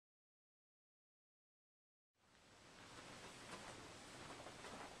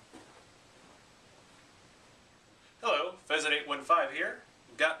Visit 815 here.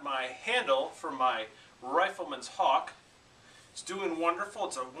 Got my handle for my Rifleman's hawk. It's doing wonderful.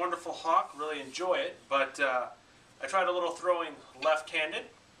 It's a wonderful hawk. Really enjoy it. But I tried a little throwing left-handed,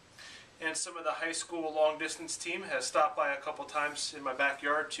 and some of the high school long-distance team has stopped by a couple times in my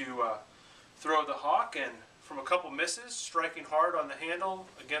backyard to throw the hawk, and from a couple misses, striking hard on the handle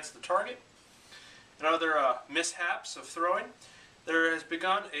against the target, and other mishaps of throwing, there has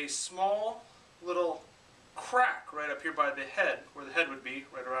begun a small little crack right up here by the head, where the head would be,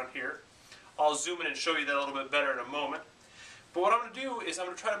 right around here. I'll zoom in and show you that a little bit better in a moment. But what I'm going to do is I'm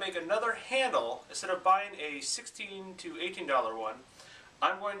going to try to make another handle. Instead of buying a $16 to $18 one,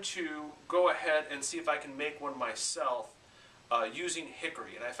 I'm going to go ahead and see if I can make one myself using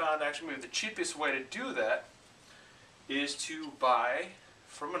hickory. And I found actually maybe the cheapest way to do that is to buy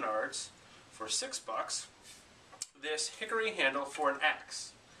from Menards for $6 this hickory handle for an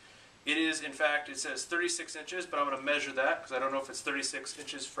axe. It is, in fact, it says 36 inches, but I'm going to measure that because I don't know if it's 36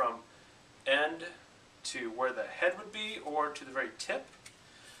 inches from end to where the head would be or to the very tip.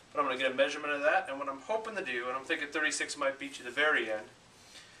 But I'm going to get a measurement of that, and what I'm hoping to do, and I'm thinking 36 might be to the very end,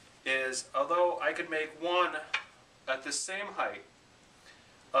 is although I could make one at the same height,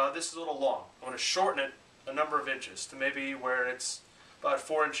 this is a little long. I'm going to shorten it a number of inches to maybe where it's about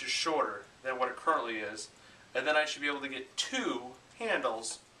 4 inches shorter than what it currently is, and then I should be able to get two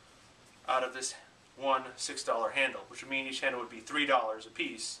handles out of this one $6 handle, which would mean each handle would be $3 a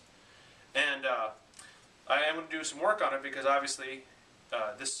piece. And I am going to do some work on it because obviously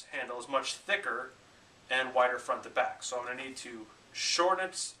this handle is much thicker and wider front to back. So I'm going to need to shorten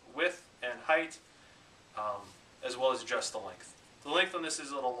its width and height as well as adjust the length. The length on this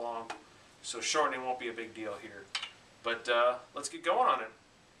is a little long, so shortening won't be a big deal here. But let's get going on it.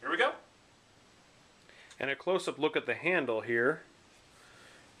 Here we go. And a close-up look at the handle here.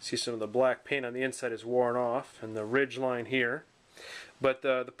 See some of the black paint on the inside is worn off, and the ridge line here. But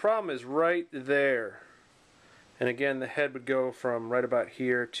the problem is right there. And again, the head would go from right about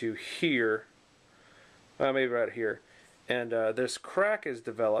here to here. Maybe right here. And this crack is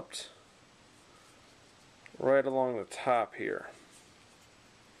developed right along the top here.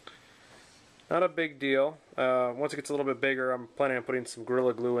 Not a big deal. Once it gets a little bit bigger, I'm planning on putting some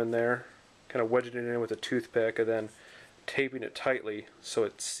Gorilla Glue in there, kind of wedging it in with a toothpick, and then taping it tightly so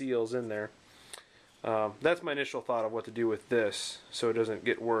it seals in there. That's my initial thought of what to do with this so it doesn't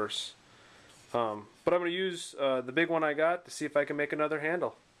get worse. But I'm going to use the big one I got to see if I can make another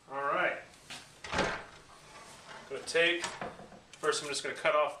handle. Alright. Going to take, first I'm just going to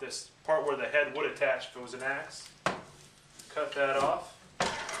cut off this part where the head would attach if it was an axe. Cut that off.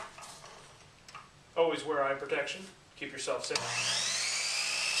 Always wear eye protection. Keep yourself safe.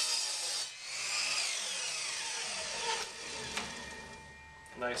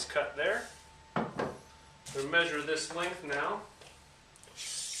 Nice cut there. We'll measure this length now.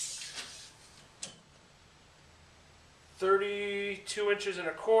 32 inches and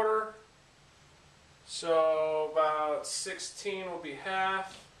a quarter. So about 16 will be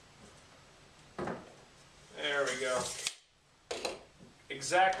half. There we go.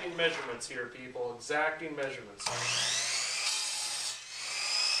 Exacting measurements here, people. Exacting measurements.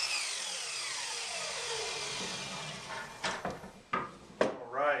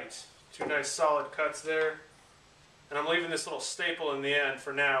 Alright. Two nice solid cuts there. And I'm leaving this little staple in the end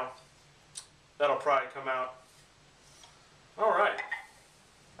for now. That'll probably come out. Alright.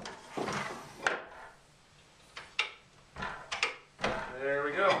 There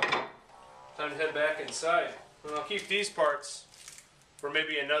we go. Time to head back inside. And I'll keep these parts for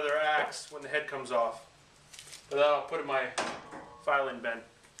maybe another axe when the head comes off. But that I'll put in my filing bin.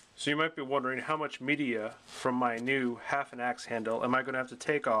 So you might be wondering how much media from my new half an axe handle am I going to have to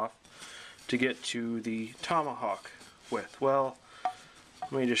take off to get to the tomahawk with. Well,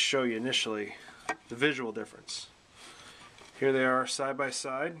 let me just show you initially the visual difference. Here they are side by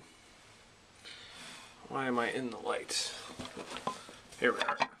side. Why am I in the light? Here we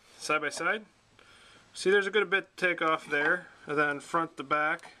are. Side by side. See, there's a good bit to take off there. And then front to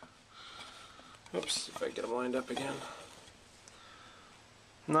back. Oops, if I get them lined up again.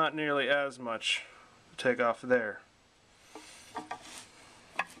 Not nearly as much to take off there.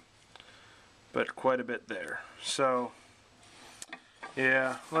 But quite a bit there. So,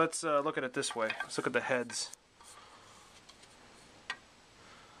 yeah, let's look at it this way. Let's look at the heads.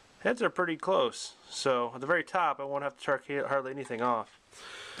 Heads are pretty close. So, at the very top, I won't have to turn hardly anything off.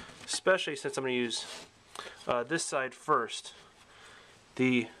 Especially since I'm going to use this side first.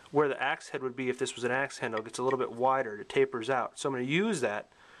 Where the axe head would be if this was an axe handle gets a little bit wider. It tapers out. So I'm going to use that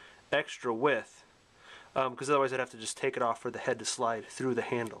extra width because otherwise I'd have to just take it off for the head to slide through the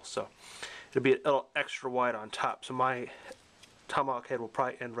handle. So it'll be a little extra wide on top. So my tomahawk head will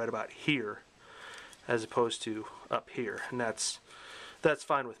probably end right about here, as opposed to up here, and that's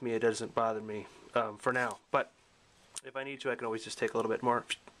fine with me. It doesn't bother me for now. But if I need to, I can always just take a little bit more of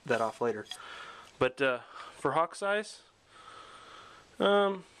that off later. But for hawk size,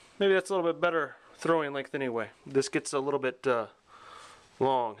 maybe that's a little bit better throwing length anyway. This gets a little bit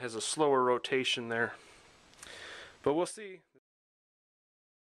long, has a slower rotation there. But we'll see.